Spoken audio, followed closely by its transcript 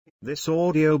This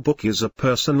audiobook is a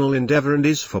personal endeavor and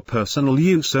is for personal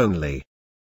use only.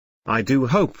 I do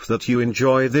hope that you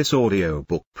enjoy this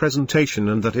audiobook presentation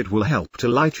and that it will help to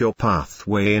light your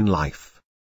pathway in life.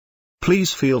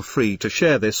 Please feel free to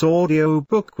share this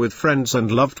audiobook with friends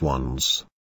and loved ones.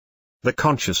 The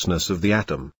Consciousness of the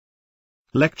Atom.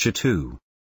 Lecture 2.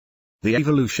 The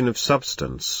Evolution of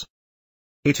Substance.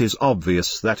 It is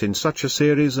obvious that in such a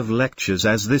series of lectures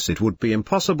as this it would be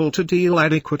impossible to deal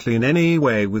adequately in any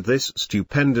way with this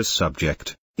stupendous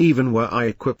subject, even were I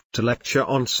equipped to lecture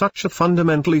on such a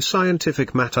fundamentally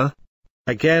scientific matter.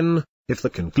 Again, if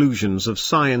the conclusions of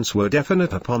science were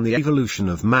definite upon the evolution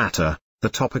of matter, the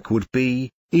topic would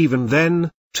be, even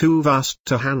then, too vast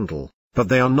to handle, but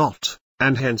they are not,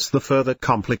 and hence the further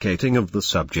complicating of the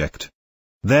subject.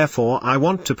 Therefore I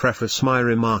want to preface my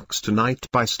remarks tonight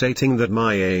by stating that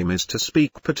my aim is to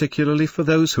speak particularly for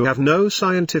those who have no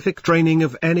scientific training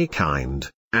of any kind,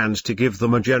 and to give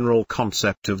them a general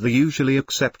concept of the usually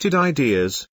accepted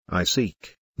ideas. I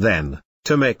seek, then,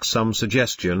 to make some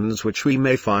suggestions which we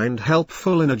may find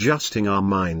helpful in adjusting our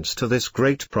minds to this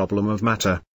great problem of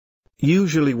matter.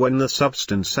 Usually when the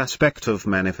substance aspect of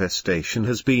manifestation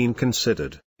has been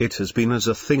considered, it has been as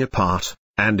a thing apart,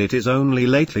 and it is only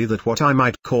lately that what I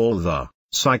might call the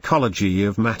psychology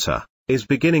of matter is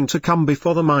beginning to come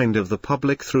before the mind of the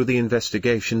public through the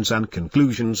investigations and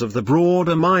conclusions of the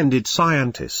broader-minded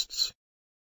scientists.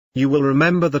 You will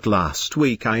remember that last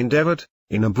week I endeavored,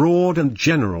 in a broad and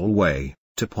general way,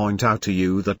 to point out to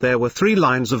you that there were three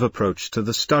lines of approach to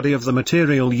the study of the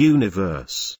material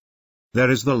universe. There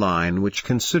is the line which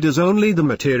considers only the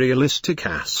materialistic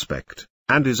aspect,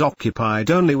 and is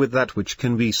occupied only with that which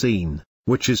can be seen,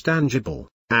 which is tangible,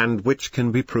 and which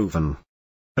can be proven.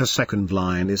 A second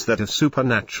line is that of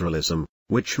supernaturalism,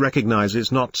 which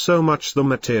recognizes not so much the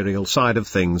material side of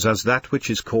things as that which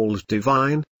is called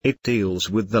divine. It deals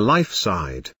with the life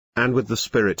side, and with the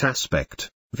spirit aspect,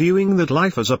 viewing that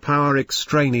life as a power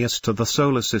extraneous to the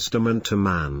solar system and to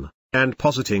man, and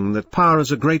positing that power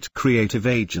is a great creative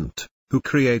agent, who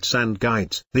creates and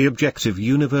guides the objective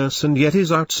universe and yet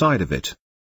is outside of it.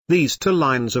 These two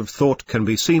lines of thought can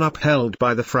be seen upheld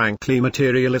by the frankly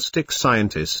materialistic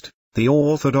scientist, the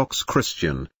orthodox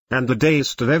Christian, and the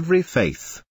deist of every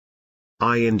faith.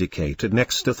 I indicated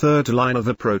next a third line of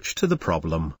approach to the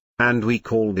problem, and we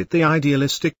called it the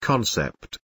idealistic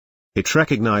concept. It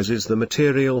recognizes the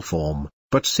material form,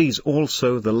 but sees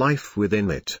also the life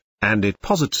within it, and it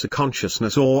posits a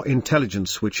consciousness or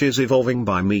intelligence which is evolving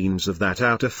by means of that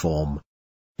outer form.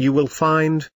 You will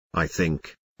find, I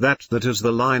think, that is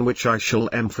the line which I shall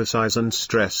emphasize and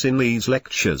stress in these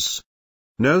lectures.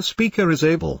 No speaker is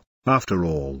able, after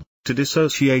all, to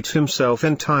dissociate himself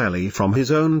entirely from his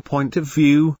own point of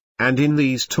view, and in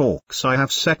these talks I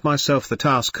have set myself the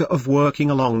task of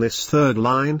working along this third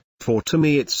line, for to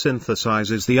me it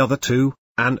synthesizes the other two,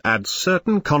 and adds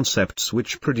certain concepts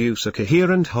which produce a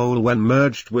coherent whole when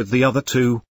merged with the other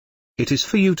two. It is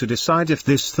for you to decide if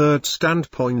this third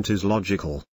standpoint is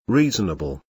logical,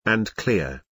 reasonable, and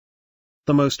clear.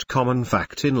 The most common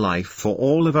fact in life for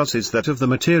all of us is that of the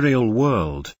material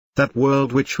world, that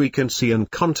world which we can see and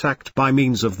contact by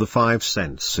means of the five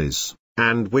senses,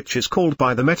 and which is called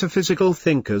by the metaphysical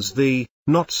thinkers the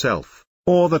not self,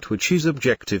 or that which is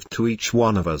objective to each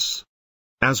one of us.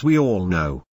 As we all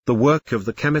know, the work of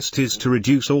the chemist is to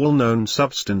reduce all known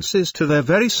substances to their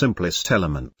very simplest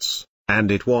elements,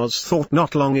 and it was thought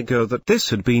not long ago that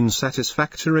this had been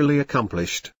satisfactorily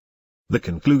accomplished. The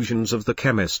conclusions of the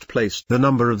chemist placed the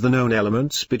number of the known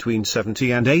elements between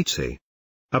 70 and 80.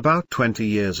 About 20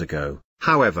 years ago,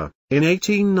 however, in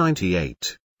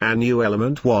 1898, a new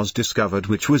element was discovered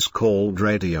which was called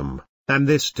radium, and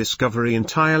this discovery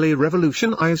entirely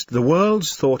revolutionized the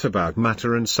world's thought about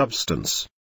matter and substance.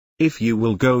 If you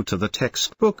will go to the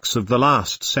textbooks of the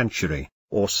last century,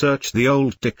 or search the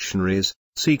old dictionaries,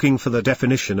 seeking for the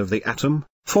definition of the atom,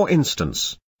 for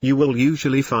instance, you will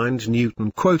usually find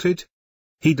Newton quoted.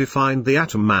 He defined the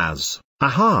atom as a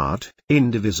hard,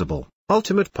 indivisible,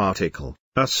 ultimate particle,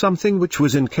 as something which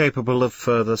was incapable of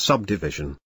further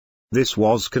subdivision. This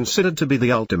was considered to be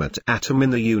the ultimate atom in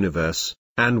the universe,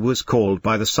 and was called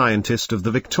by the scientist of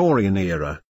the Victorian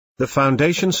era the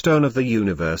foundation stone of the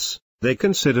universe. They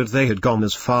considered they had gone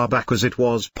as far back as it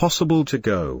was possible to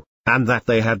go, and that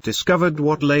they had discovered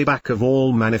what lay back of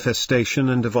all manifestation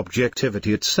and of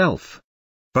objectivity itself.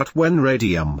 But when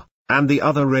radium, and the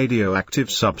other radioactive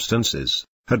substances,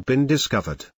 had been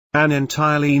discovered, an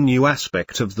entirely new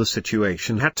aspect of the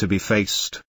situation had to be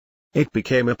faced. It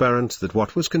became apparent that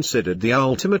what was considered the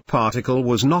ultimate particle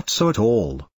was not so at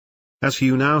all. As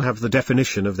you now have the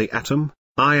definition of the atom,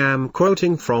 I am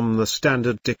quoting from the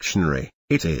Standard Dictionary,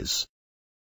 it is.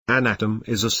 An atom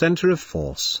is a center of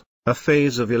force, a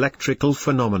phase of electrical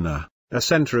phenomena, a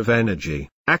center of energy,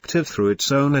 active through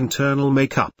its own internal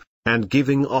makeup, and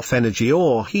giving off energy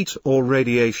or heat or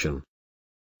radiation.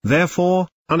 Therefore,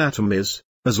 an atom is,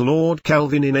 as Lord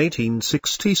Kelvin in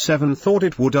 1867 thought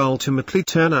it would ultimately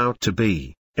turn out to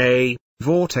be, a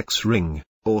vortex ring,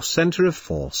 or center of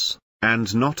force,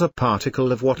 and not a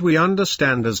particle of what we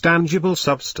understand as tangible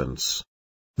substance.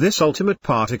 This ultimate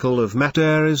particle of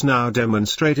matter is now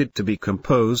demonstrated to be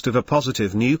composed of a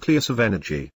positive nucleus of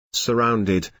energy,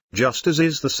 surrounded, just as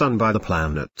is the Sun by the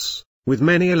planets, with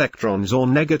many electrons or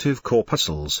negative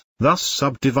corpuscles, thus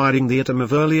subdividing the atom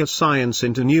of earlier science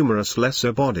into numerous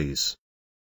lesser bodies.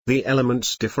 The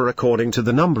elements differ according to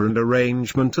the number and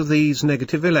arrangement of these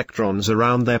negative electrons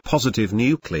around their positive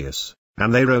nucleus,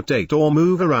 and they rotate or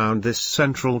move around this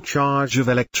central charge of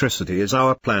electricity as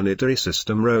our planetary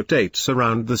system rotates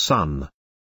around the Sun.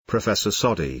 Professor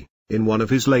Soddy, in one of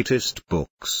his latest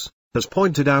books, has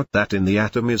pointed out that in the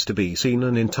atom is to be seen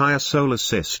an entire solar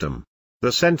system.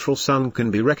 The central Sun can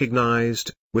be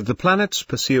recognized, with the planets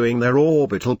pursuing their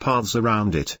orbital paths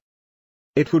around it.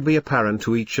 It would be apparent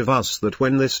to each of us that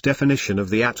when this definition of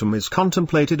the atom is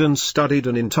contemplated and studied,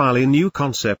 an entirely new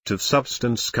concept of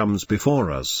substance comes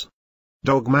before us.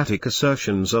 Dogmatic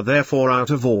assertions are therefore out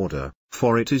of order,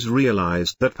 for it is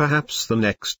realized that perhaps the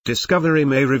next discovery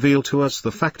may reveal to us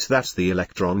the fact that the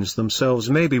electrons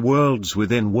themselves may be worlds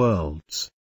within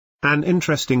worlds. An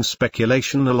interesting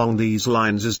speculation along these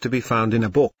lines is to be found in a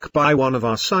book by one of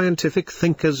our scientific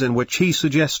thinkers, in which he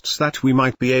suggests that we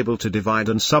might be able to divide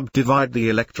and subdivide the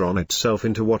electron itself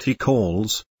into what he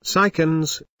calls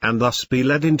cycons, and thus be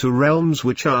led into realms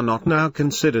which are not now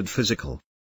considered physical.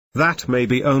 That may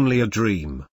be only a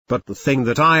dream, but the thing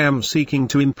that I am seeking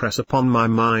to impress upon my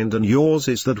mind and yours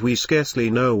is that we scarcely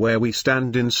know where we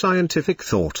stand in scientific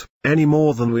thought, any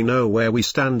more than we know where we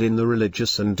stand in the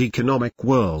religious and economic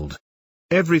world.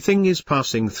 Everything is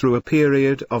passing through a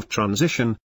period of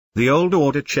transition. The old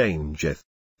order changeth.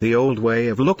 The old way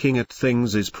of looking at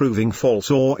things is proving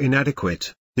false or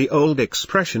inadequate. The old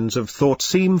expressions of thought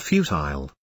seem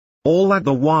futile. All that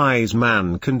the wise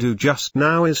man can do just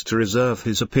now is to reserve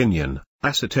his opinion,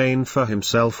 ascertain for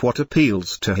himself what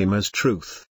appeals to him as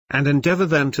truth, and endeavor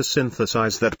then to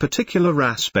synthesize that particular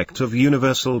aspect of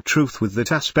universal truth with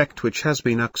that aspect which has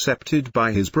been accepted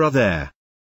by his brother.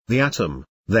 The atom,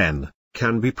 then,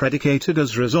 can be predicated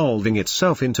as resolving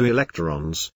itself into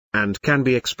electrons, and can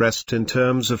be expressed in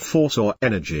terms of force or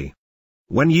energy.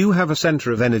 When you have a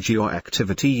center of energy or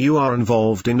activity, you are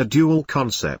involved in a dual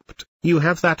concept. You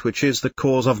have that which is the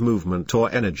cause of movement or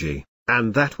energy,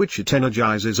 and that which it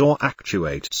energizes or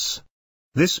actuates.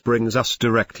 This brings us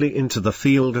directly into the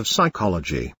field of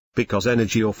psychology, because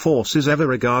energy or force is ever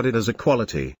regarded as a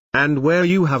quality, and where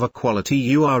you have a quality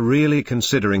you are really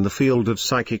considering the field of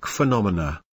psychic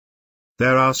phenomena.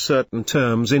 There are certain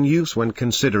terms in use when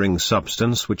considering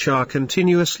substance which are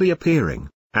continuously appearing,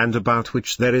 and about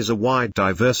which there is a wide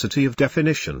diversity of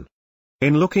definition.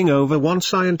 In looking over one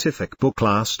scientific book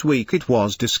last week, it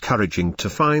was discouraging to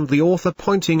find the author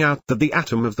pointing out that the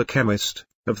atom of the chemist,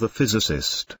 of the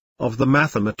physicist, of the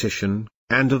mathematician,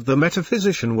 and of the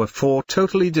metaphysician were four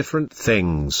totally different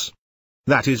things.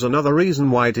 That is another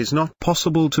reason why it is not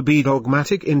possible to be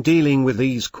dogmatic in dealing with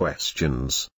these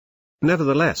questions.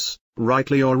 Nevertheless,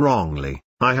 rightly or wrongly,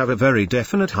 I have a very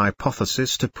definite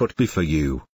hypothesis to put before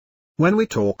you. When we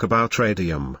talk about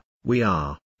radium, we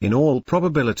are, in all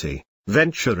probability,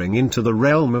 venturing into the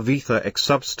realm of etheric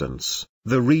substance,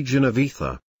 the region of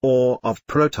ether, or of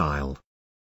protyle.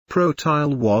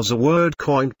 Protyle was a word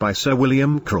coined by Sir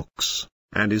William Crookes,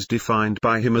 and is defined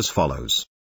by him as follows.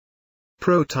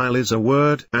 Protyle is a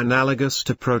word analogous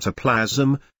to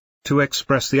protoplasm, to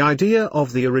express the idea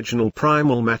of the original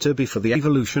primal matter before the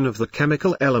evolution of the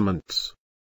chemical elements.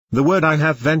 The word I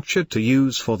have ventured to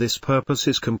use for this purpose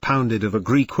is compounded of a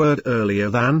Greek word earlier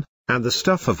than, and the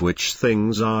stuff of which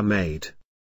things are made.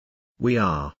 We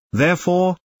are,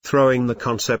 therefore, throwing the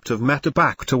concept of matter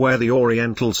back to where the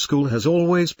Oriental school has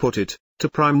always put it, to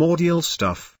primordial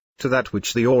stuff, to that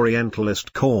which the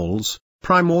Orientalist calls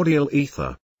primordial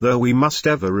ether, though we must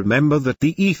ever remember that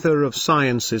the ether of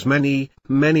science is many,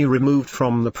 many removed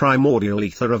from the primordial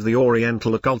ether of the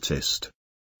Oriental occultist.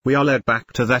 We are led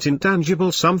back to that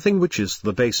intangible something which is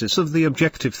the basis of the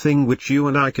objective thing which you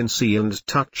and I can see and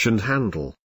touch and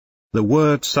handle. The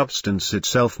word substance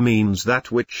itself means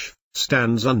that which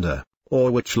stands under, or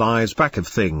which lies back of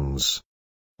things.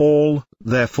 All,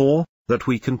 therefore, that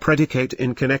we can predicate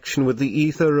in connection with the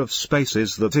ether of space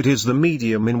is that it is the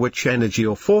medium in which energy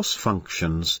or force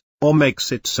functions, or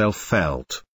makes itself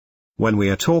felt. When we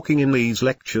are talking in these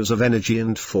lectures of energy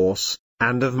and force,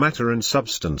 and of matter and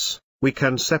substance, we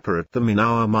can separate them in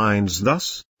our minds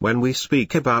thus: when we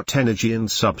speak about energy and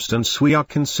substance we are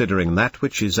considering that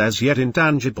which is as yet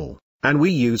intangible, and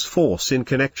we use force in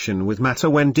connection with matter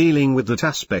when dealing with that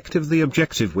aspect of the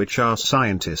objective which our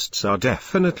scientists are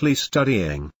definitely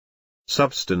studying.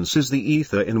 Substance is the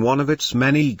ether in one of its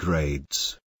many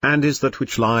grades, and is that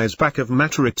which lies back of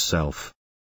matter itself.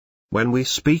 When we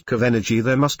speak of energy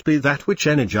there must be that which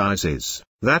energizes,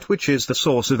 that which is the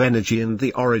source of energy and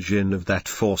the origin of that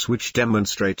force which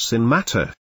demonstrates in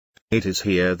matter. It is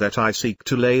here that I seek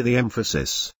to lay the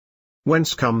emphasis.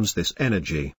 Whence comes this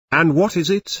energy, and what is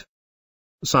it?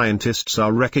 Scientists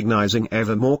are recognizing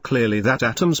ever more clearly that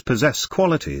atoms possess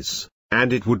qualities,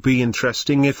 and it would be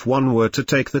interesting if one were to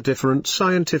take the different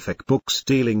scientific books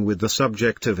dealing with the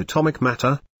subject of atomic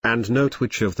matter, and note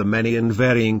which of the many and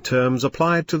varying terms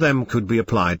applied to them could be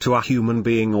applied to a human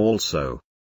being also.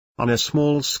 On a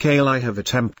small scale I have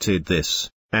attempted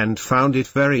this, and found it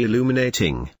very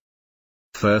illuminating.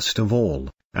 First of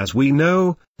all, as we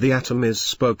know, the atom is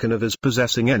spoken of as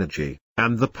possessing energy,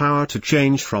 and the power to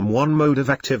change from one mode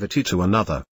of activity to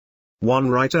another. One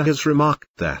writer has remarked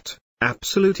that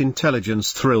absolute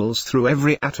intelligence thrills through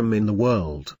every atom in the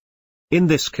world. In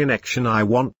this connection I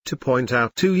want to point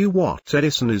out to you what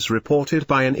Edison is reported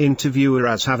by an interviewer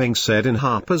as having said in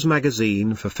Harper's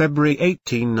Magazine for February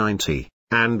 1890,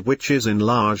 and which is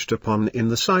enlarged upon in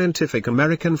the Scientific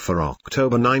American for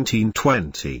October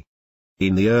 1920.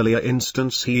 In the earlier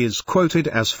instance he is quoted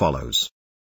as follows: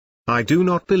 "I do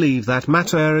not believe that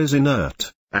matter is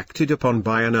inert, acted upon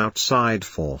by an outside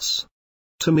force.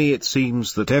 To me it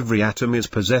seems that every atom is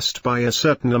possessed by a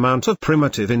certain amount of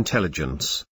primitive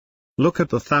intelligence. Look at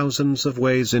the thousands of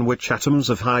ways in which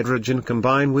atoms of hydrogen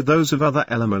combine with those of other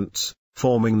elements,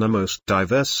 forming the most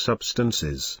diverse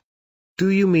substances. Do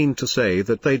you mean to say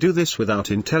that they do this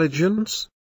without intelligence?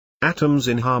 Atoms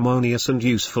in harmonious and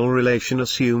useful relation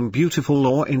assume beautiful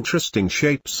or interesting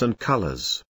shapes and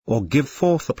colors, or give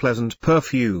forth a pleasant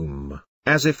perfume,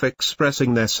 as if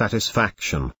expressing their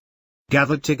satisfaction.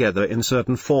 Gathered together in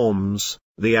certain forms,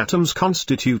 the atoms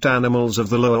constitute animals of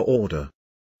the lower order.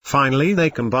 Finally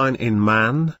they combine in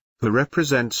man, who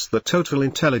represents the total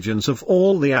intelligence of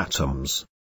all the atoms.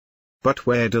 But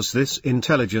where does this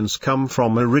intelligence come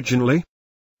from originally?"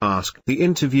 asked the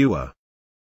interviewer.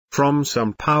 "From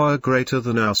some power greater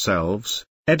than ourselves,"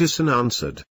 Edison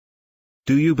answered.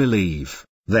 "Do you believe,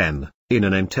 then, in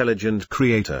an intelligent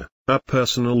creator, a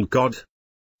personal God?"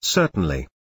 "Certainly.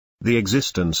 The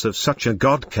existence of such a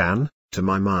God can, to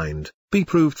my mind, be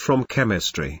proved from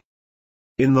chemistry."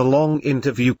 In the long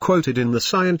interview quoted in the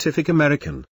Scientific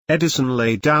American, Edison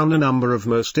laid down a number of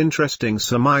most interesting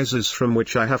surmises from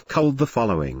which I have culled the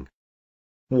following.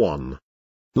 1.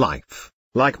 Life,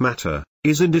 like matter,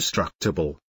 is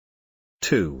indestructible.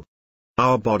 2.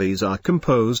 Our bodies are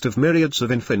composed of myriads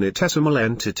of infinitesimal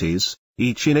entities,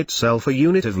 each in itself a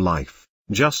unit of life,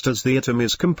 just as the atom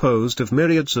is composed of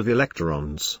myriads of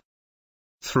electrons.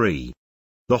 3.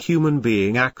 The human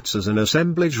being acts as an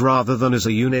assemblage rather than as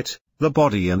a unit. The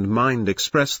body and mind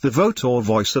express the vote or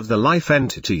voice of the life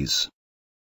entities.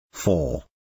 4.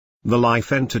 The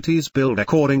life entities build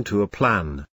according to a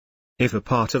plan. If a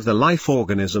part of the life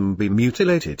organism be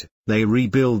mutilated, they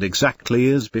rebuild exactly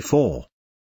as before.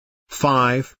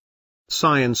 5.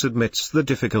 Science admits the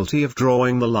difficulty of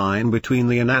drawing the line between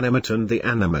the inanimate and the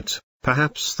animate.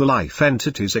 Perhaps the life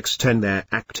entities extend their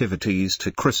activities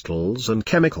to crystals and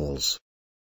chemicals.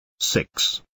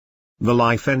 6. The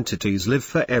life entities live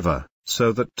forever,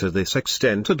 so that to this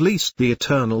extent at least the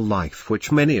eternal life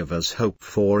which many of us hope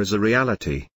for is a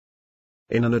reality.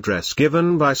 In an address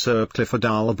given by Sir Clifford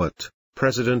Allbutt,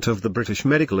 President of the British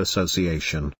Medical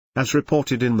Association, as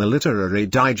reported in the Literary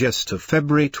Digest of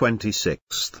February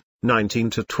 26,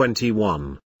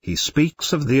 1921, he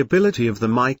speaks of the ability of the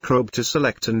microbe to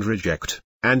select and reject,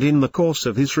 and in the course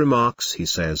of his remarks he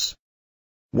says,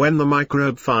 "When the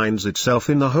microbe finds itself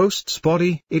in the host's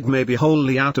body, it may be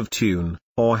wholly out of tune,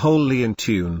 or wholly in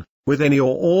tune, with any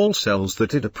or all cells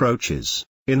that it approaches.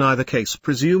 In either case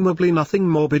presumably nothing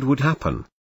morbid would happen.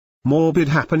 Morbid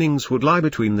happenings would lie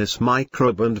between this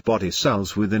microbe and body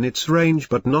cells within its range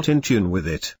but not in tune with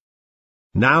it.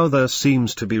 Now there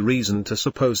seems to be reason to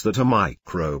suppose that a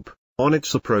microbe, on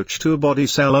its approach to a body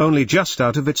cell only just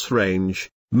out of its range,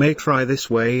 may try this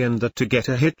way and that to get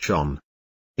a hitch on.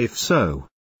 If so,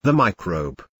 the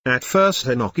microbe, at first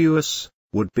innocuous,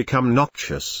 would become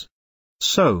noxious.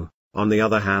 So, on the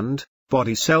other hand,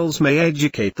 body cells may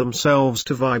educate themselves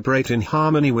to vibrate in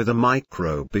harmony with a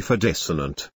microbe if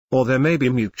dissonant, or there may be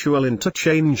mutual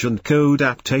interchange and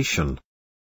co-adaptation.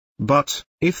 But,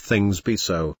 if things be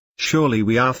so, surely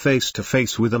we are face to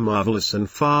face with a marvelous and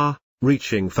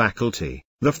far-reaching faculty,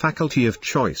 the faculty of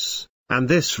choice, and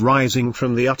this rising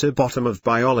from the utter bottom of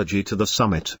biology to the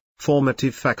summit,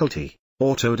 formative faculty,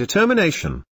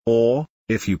 autodetermination, or,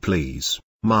 if you please,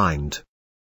 mind.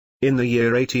 In the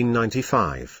year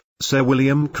 1895, Sir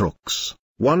William Crookes,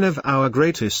 one of our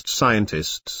greatest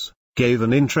scientists, gave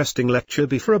an interesting lecture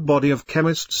before a body of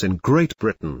chemists in Great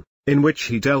Britain, in which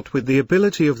he dealt with the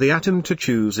ability of the atom to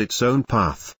choose its own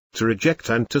path, to reject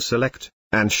and to select,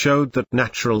 and showed that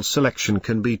natural selection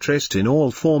can be traced in all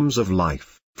forms of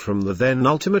life, from the then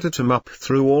ultimate atom up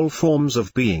through all forms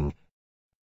of being.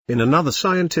 In another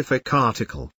scientific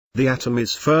article, the atom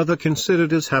is further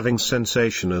considered as having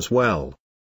sensation as well.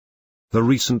 The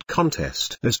recent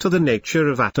contest as to the nature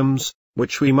of atoms,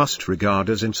 which we must regard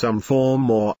as in some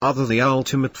form or other the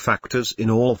ultimate factors in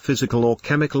all physical or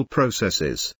chemical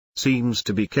processes, seems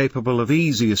to be capable of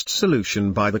easiest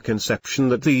solution by the conception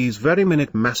that these very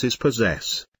minute masses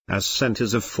possess, as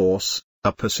centers of force,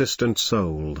 a persistent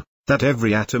soul, that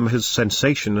every atom has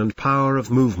sensation and power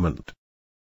of movement.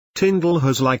 Tyndall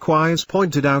has likewise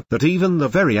pointed out that even the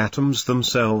very atoms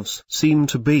themselves seem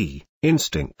to be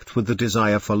instinct with the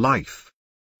desire for life.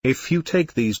 If you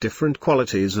take these different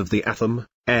qualities of the atom,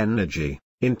 energy,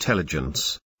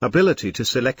 intelligence, ability to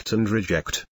select and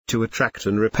reject, to attract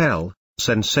and repel,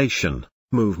 sensation,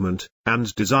 movement,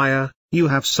 and desire, you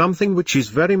have something which is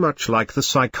very much like the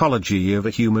psychology of a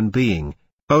human being,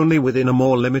 only within a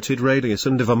more limited radius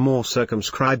and of a more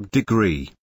circumscribed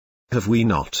degree. Have we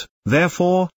not,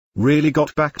 therefore, really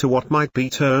got back to what might be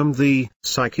termed the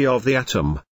psyche of the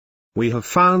atom? We have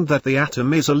found that the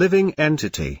atom is a living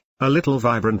entity, a little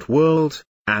vibrant world,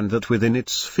 and that within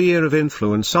its sphere of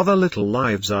influence other little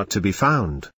lives are to be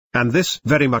found, and this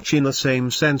very much in the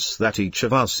same sense that each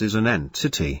of us is an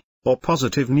entity, or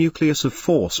positive nucleus of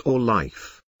force or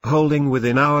life, holding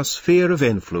within our sphere of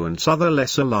influence other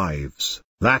lesser lives,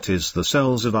 that is the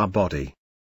cells of our body.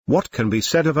 What can be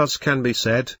said of us can be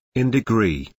said, in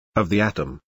degree, of the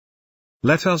atom.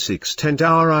 Let us extend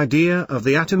our idea of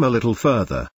the atom a little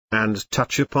further, and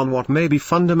touch upon what may be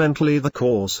fundamentally the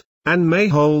cause, and may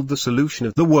hold the solution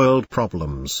of the world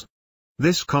problems.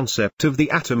 This concept of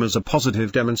the atom as a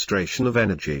positive demonstration of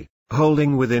energy,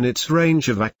 holding within its range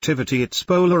of activity its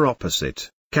polar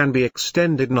opposite, can be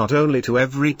extended not only to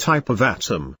every type of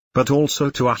atom, but also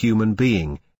to a human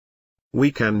being.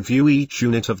 We can view each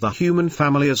unit of the human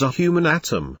family as a human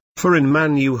atom, for in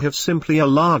man you have simply a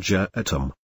larger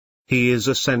atom. He is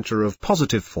a center of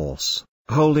positive force,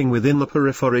 holding within the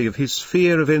periphery of his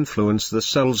sphere of influence the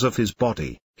cells of his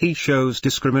body. He shows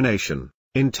discrimination,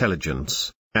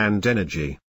 intelligence, and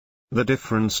energy. The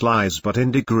difference lies but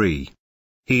in degree.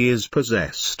 He is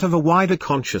possessed of a wider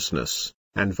consciousness,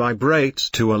 and vibrates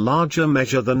to a larger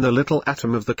measure than the little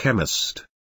atom of the chemist.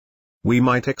 We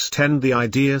might extend the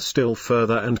idea still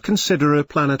further and consider a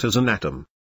planet as an atom.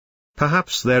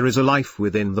 Perhaps there is a life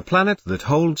within the planet that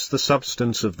holds the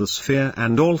substance of the sphere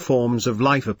and all forms of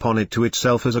life upon it to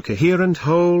itself as a coherent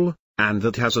whole, and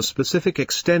that has a specific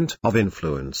extent of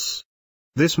influence.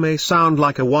 This may sound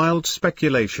like a wild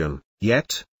speculation,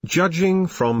 yet, judging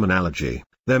from analogy,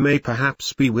 there may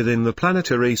perhaps be within the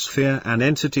planetary sphere an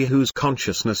entity whose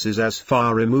consciousness is as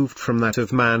far removed from that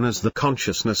of man as the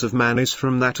consciousness of man is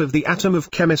from that of the atom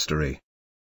of chemistry.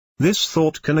 This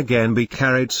thought can again be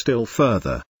carried still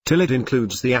further, till it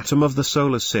includes the atom of the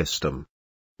solar system.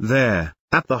 There,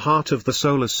 at the heart of the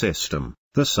solar system,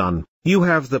 the Sun, you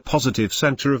have the positive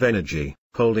center of energy,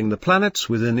 holding the planets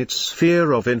within its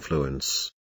sphere of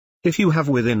influence. If you have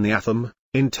within the atom,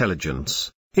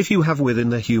 intelligence, if you have within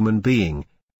the human being,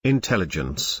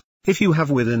 intelligence, if you have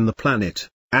within the planet,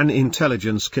 an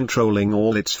intelligence controlling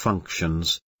all its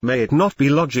functions, may it not be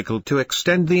logical to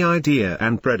extend the idea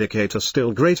and predicate a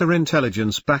still greater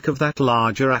intelligence back of that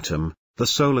larger atom, the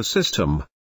solar system?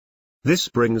 This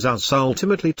brings us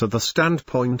ultimately to the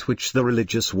standpoint which the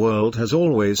religious world has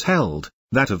always held,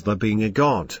 that of there being a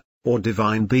God, or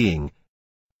divine being.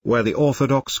 Where the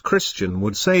Orthodox Christian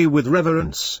would say with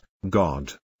reverence,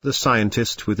 God, the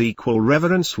scientist with equal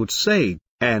reverence would say,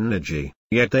 energy,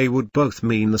 yet they would both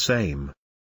mean the same.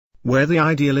 Where the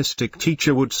idealistic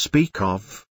teacher would speak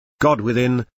of God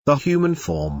within the human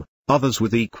form, others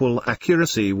with equal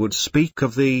accuracy would speak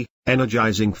of the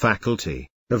energizing faculty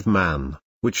of man,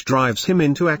 which drives him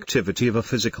into activity of a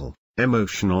physical,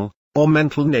 emotional, or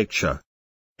mental nature.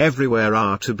 Everywhere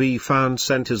are to be found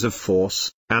centers of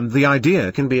force, and the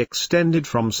idea can be extended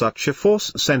from such a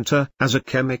force center as a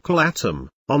chemical atom,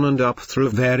 on and up through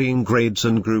varying grades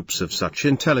and groups of such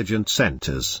intelligent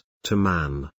centers, to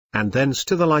man, and thence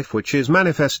to the life which is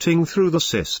manifesting through the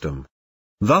system.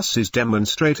 Thus is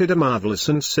demonstrated a marvelous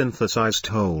and synthesized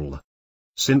whole.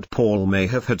 St. Paul may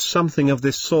have had something of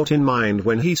this sort in mind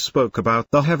when he spoke about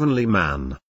the heavenly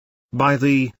man. By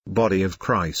the body of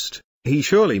Christ, he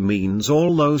surely means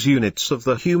all those units of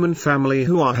the human family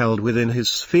who are held within his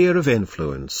sphere of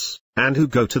influence, and who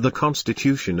go to the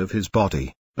constitution of his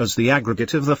body, as the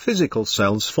aggregate of the physical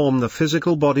cells form the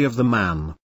physical body of the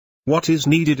man. What is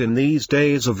needed in these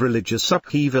days of religious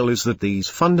upheaval is that these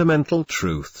fundamental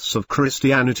truths of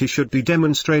Christianity should be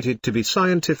demonstrated to be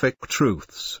scientific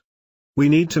truths. We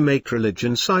need to make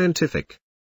religion scientific.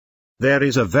 There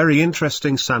is a very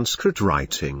interesting Sanskrit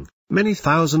writing, many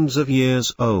thousands of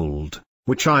years old,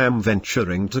 which I am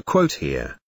venturing to quote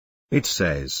here. It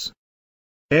says,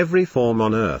 "Every form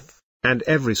on earth, and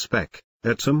every speck,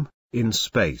 atom, in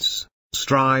space,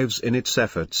 strives in its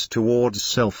efforts towards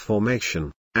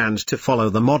self-formation, and to follow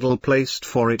the model placed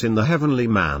for it in the heavenly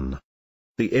man.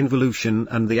 The involution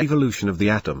and the evolution of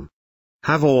the atom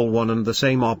have all one and the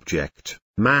same object,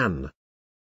 man."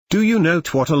 Do you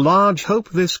note what a large hope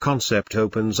this concept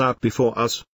opens out before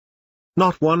us?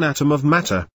 Not one atom of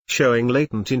matter, showing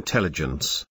latent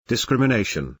intelligence,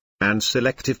 discrimination, and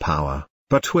selective power,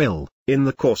 but will, in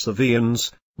the course of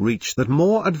eons, reach that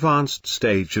more advanced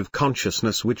stage of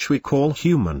consciousness which we call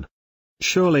human.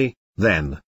 Surely,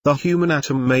 then, the human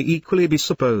atom may equally be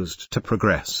supposed to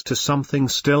progress to something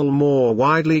still more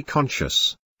widely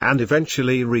conscious, and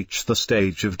eventually reach the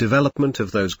stage of development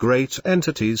of those great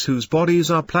entities whose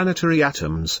bodies are planetary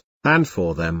atoms, and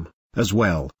for them, as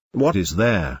well, what is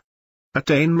there?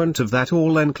 Attainment of that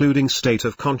all-including state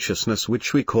of consciousness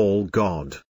which we call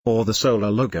God, or the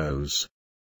solar logos.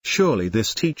 Surely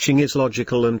this teaching is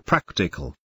logical and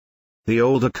practical. The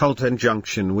old occult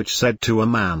injunction which said to a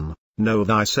man, "Know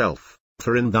thyself,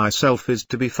 for in thyself is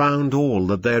to be found all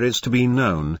that there is to be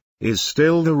known," is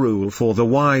still the rule for the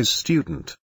wise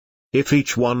student. If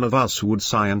each one of us would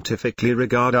scientifically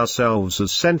regard ourselves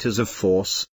as centers of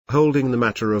force, holding the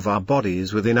matter of our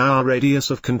bodies within our radius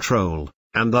of control,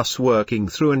 and thus working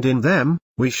through and in them,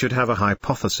 we should have a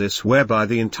hypothesis whereby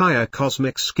the entire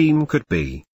cosmic scheme could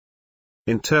be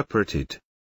interpreted.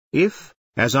 If,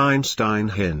 as Einstein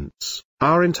hints,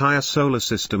 our entire solar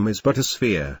system is but a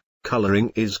sphere,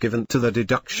 coloring is given to the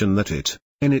deduction that it,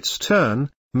 in its turn,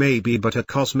 may be but a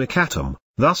cosmic atom.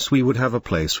 Thus we would have a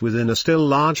place within a still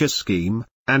larger scheme,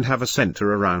 and have a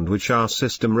center around which our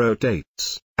system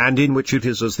rotates, and in which it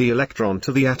is as the electron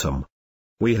to the atom.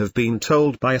 We have been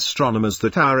told by astronomers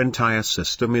that our entire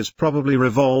system is probably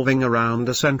revolving around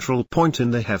a central point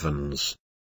in the heavens.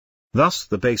 Thus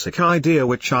the basic idea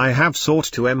which I have sought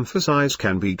to emphasize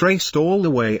can be traced all the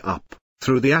way up,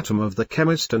 through the atom of the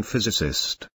chemist and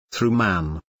physicist, through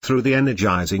man, through the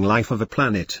energizing life of a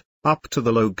planet, up to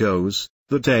the logos,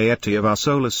 the deity of our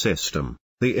solar system,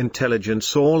 the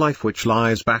intelligence or life which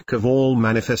lies back of all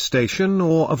manifestation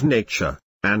or of nature,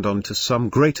 and on to some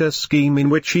greater scheme in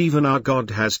which even our God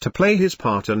has to play his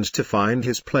part and to find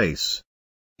his place.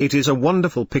 It is a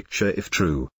wonderful picture if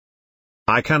true.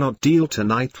 I cannot deal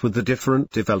tonight with the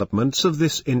different developments of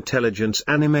this intelligence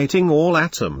animating all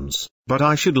atoms, but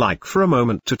I should like for a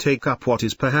moment to take up what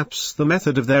is perhaps the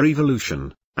method of their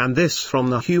evolution, and this from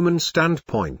the human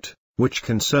standpoint, which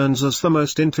concerns us the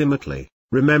most intimately,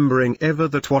 remembering ever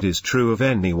that what is true of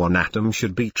any one atom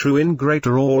should be true in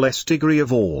greater or less degree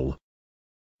of all.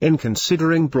 In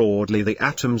considering broadly the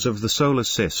atoms of the solar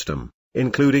system,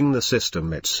 including the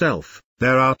system itself,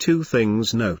 there are two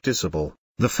things noticeable.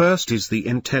 The first is the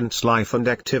intense life and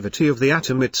activity of the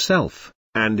atom itself,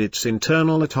 and its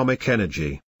internal atomic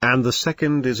energy, and the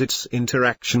second is its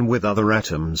interaction with other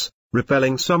atoms,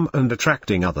 repelling some and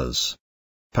attracting others.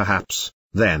 Perhaps,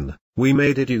 then, we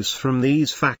may deduce from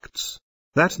these facts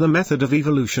that the method of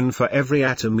evolution for every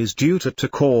atom is due to two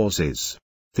causes: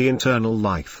 the internal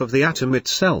life of the atom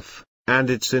itself, and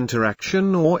its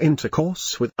interaction or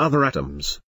intercourse with other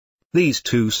atoms. These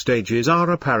two stages are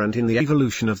apparent in the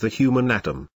evolution of the human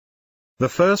atom. The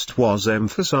first was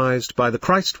emphasized by the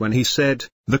Christ when he said,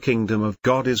 "The kingdom of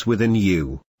God is within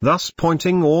you," thus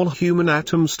pointing all human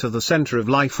atoms to the center of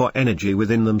life or energy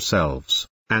within themselves,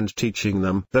 and teaching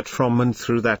them that from and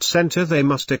through that center they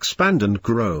must expand and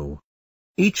grow.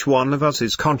 Each one of us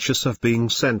is conscious of being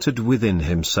centered within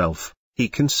himself. He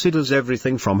considers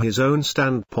everything from his own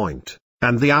standpoint,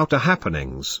 and the outer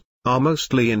happenings are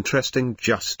mostly interesting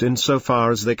just in so far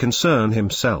as they concern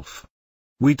himself.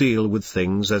 We deal with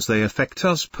things as they affect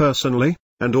us personally,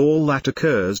 and all that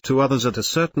occurs to others at a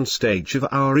certain stage of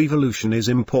our evolution is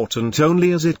important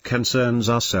only as it concerns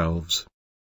ourselves.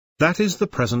 That is the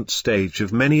present stage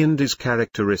of many and is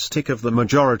characteristic of the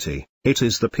majority. It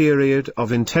is the period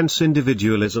of intense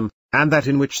individualism, and that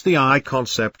in which the I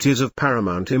concept is of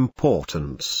paramount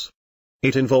importance.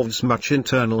 It involves much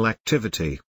internal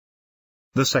activity.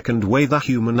 The second way the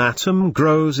human atom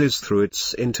grows is through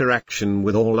its interaction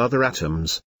with all other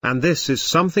atoms, and this is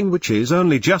something which is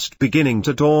only just beginning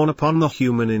to dawn upon the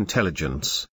human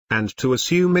intelligence, and to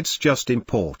assume its just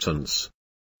importance.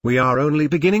 We are only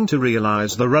beginning to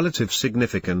realize the relative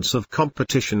significance of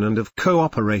competition and of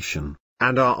cooperation,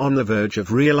 and are on the verge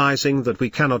of realizing that we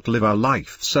cannot live our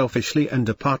life selfishly and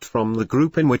apart from the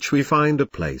group in which we find a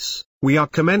place. We are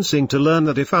commencing to learn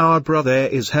that if our brother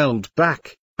is held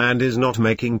back, and is not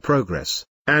making progress,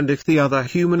 and if the other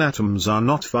human atoms are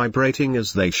not vibrating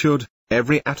as they should,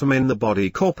 every atom in the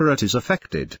body corporate is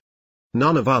affected.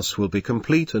 None of us will be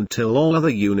complete until all other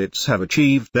units have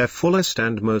achieved their fullest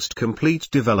and most complete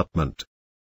development.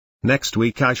 Next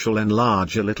week I shall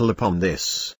enlarge a little upon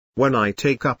this, when I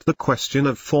take up the question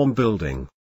of form building.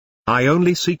 I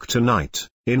only seek tonight,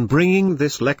 in bringing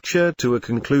this lecture to a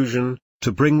conclusion,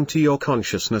 to bring to your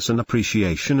consciousness an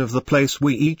appreciation of the place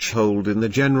we each hold in the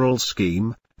general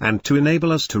scheme, and to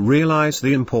enable us to realize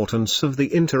the importance of the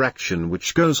interaction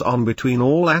which goes on between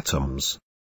all atoms.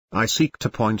 I seek to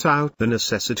point out the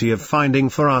necessity of finding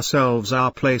for ourselves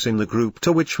our place in the group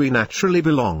to which we naturally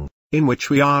belong, in which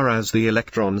we are as the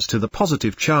electrons to the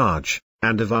positive charge,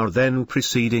 and of our then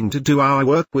proceeding to do our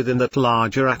work within that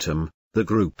larger atom, the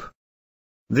group.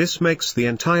 This makes the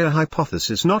entire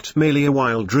hypothesis not merely a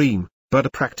wild dream, but a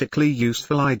practically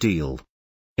useful ideal.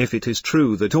 If it is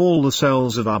true that all the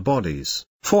cells of our bodies,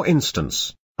 for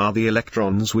instance, are the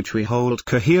electrons which we hold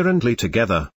coherently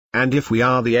together, and if we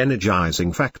are the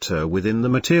energizing factor within the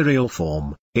material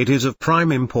form, it is of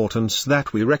prime importance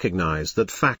that we recognize that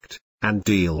fact, and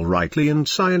deal rightly and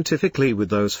scientifically with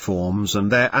those forms and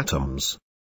their atoms.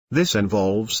 This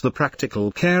involves the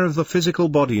practical care of the physical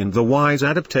body and the wise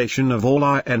adaptation of all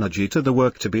our energy to the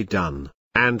work to be done,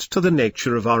 and to the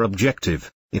nature of our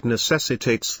objective. It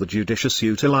necessitates the judicious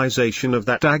utilization of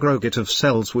that aggregate of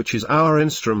cells which is our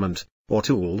instrument, or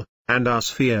tool, and our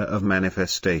sphere of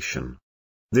manifestation.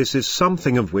 This is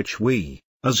something of which we,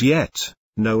 as yet,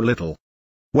 know little.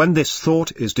 When this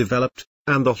thought is developed,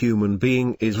 and the human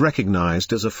being is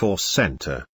recognized as a force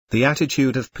center, the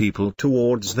attitude of people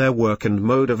towards their work and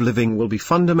mode of living will be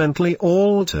fundamentally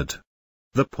altered.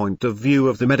 The point of view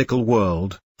of the medical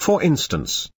world, for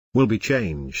instance, will be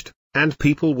changed, and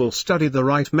people will study the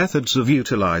right methods of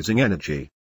utilizing energy.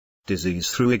 Disease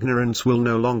through ignorance will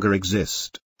no longer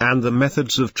exist, and the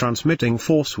methods of transmitting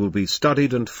force will be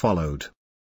studied and followed.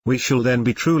 We shall then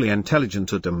be truly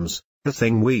intelligent atoms, a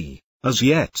thing we, as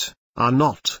yet, are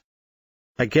not.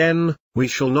 Again, we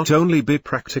shall not only be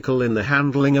practical in the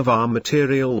handling of our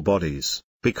material bodies,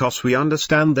 because we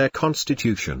understand their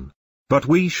constitution, but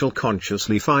we shall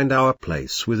consciously find our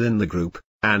place within the group,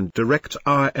 and direct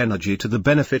our energy to the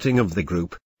benefiting of the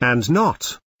group, and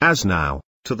not, as now,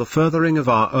 to the furthering of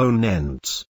our own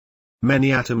ends.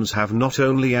 Many atoms have not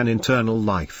only an internal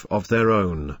life of their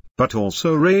own, but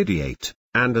also radiate,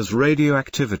 and as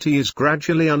radioactivity is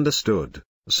gradually understood,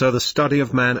 so the study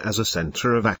of man as a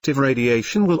center of active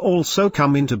radiation will also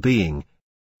come into being.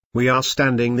 We are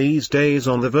standing these days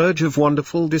on the verge of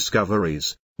wonderful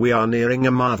discoveries, we are nearing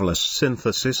a marvelous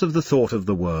synthesis of the thought of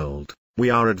the world. We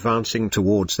are advancing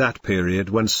towards that period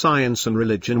when science and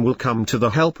religion will come to the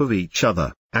help of each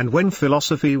other, and when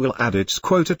philosophy will add its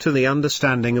quota to the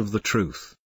understanding of the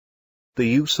truth. The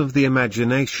use of the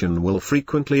imagination will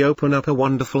frequently open up a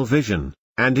wonderful vision,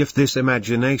 and if this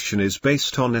imagination is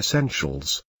based on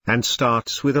essentials, and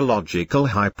starts with a logical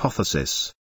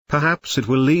hypothesis, perhaps it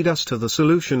will lead us to the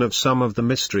solution of some of the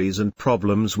mysteries and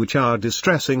problems which are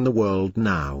distressing the world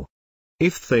now.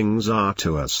 If things are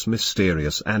to us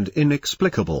mysterious and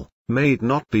inexplicable, may it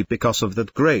not be because of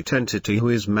that great entity who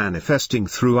is manifesting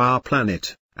through our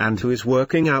planet, and who is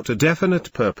working out a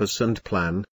definite purpose and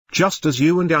plan, just as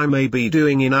you and I may be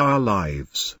doing in our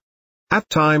lives. At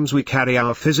times we carry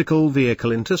our physical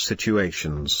vehicle into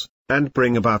situations, and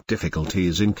bring about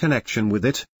difficulties in connection with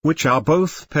it, which are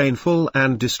both painful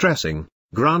and distressing.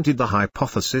 Granted the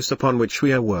hypothesis upon which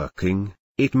we are working,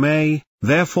 it may,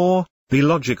 therefore, be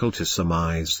logical to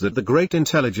surmise that the great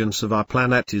intelligence of our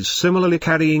planet is similarly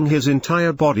carrying his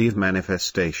entire body of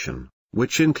manifestation,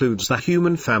 which includes the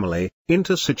human family,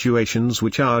 into situations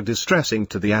which are distressing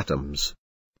to the atoms.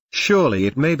 Surely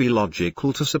it may be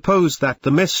logical to suppose that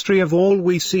the mystery of all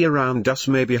we see around us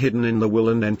may be hidden in the will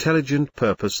and intelligent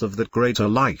purpose of that greater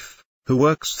life, who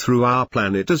works through our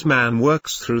planet as man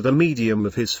works through the medium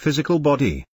of his physical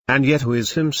body, and yet who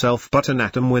is himself but an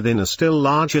atom within a still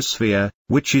larger sphere,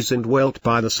 which is indwelt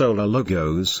by the solar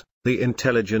logos, the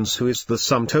intelligence who is the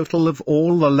sum total of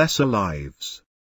all the lesser lives.